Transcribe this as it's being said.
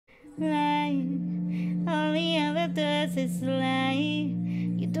lie. All he ever does is lie.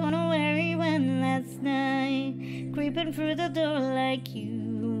 You don't know where he went last night, creeping through the door like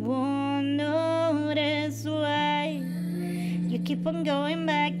you won't notice. Why you keep on going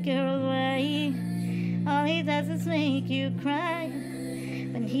back, girl? Why? All he does is make you cry.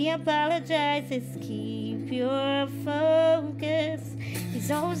 When he apologizes, keep your focus. He's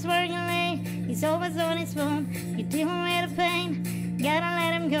always working late, he's always on his phone. You're dealing with the pain, gotta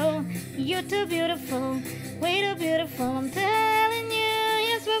let him go. You're too beautiful, way too beautiful. I'm telling you,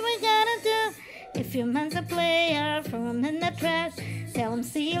 here's what we gotta do. If your man's a player, throw him in the trash. Tell him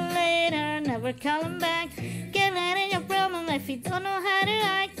see you later, never call him back. Get out of your problem if you don't know how to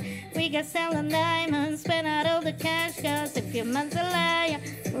act. We got selling diamonds, spend out all the cash. Cause if your man's a liar,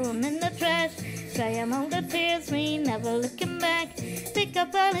 throw him in the trash. Dry him all the tears, we never looking back. Pick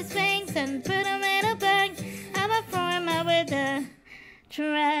up all his things and put him in a bag. I'ma throw him out with the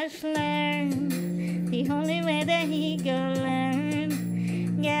trash. Learn the only way that he gon'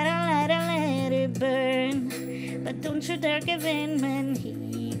 learn. Get a lighter, let it burn. But don't you dare give in when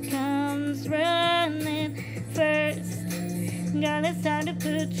he comes running first. Girl, it's time to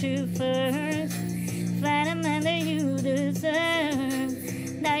put you first. Find a man that you deserve.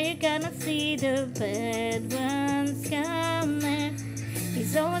 Now you're gonna see the bad ones coming.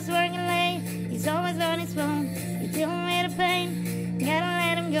 He's always working late, he's always on his phone. You're dealing with the pain, gotta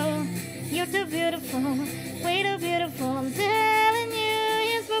let him go. You're too beautiful, way too beautiful. I'm telling you,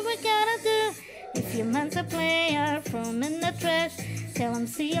 here's what we gotta do. If your man's a player, throw him in the trash. Tell him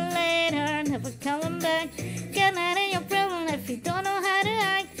see you later, never call him back. Get out of your problem if you don't know how to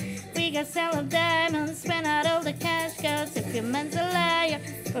act. We got sell diamonds, spend out all the cash. Cause if your man's a liar,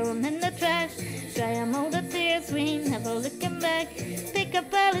 throw him in the trash. Dry him all the tears, we never looking back. Pick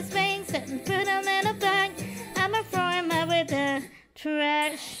up all his things and put him in a bag. I'ma throw him out with the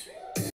trash.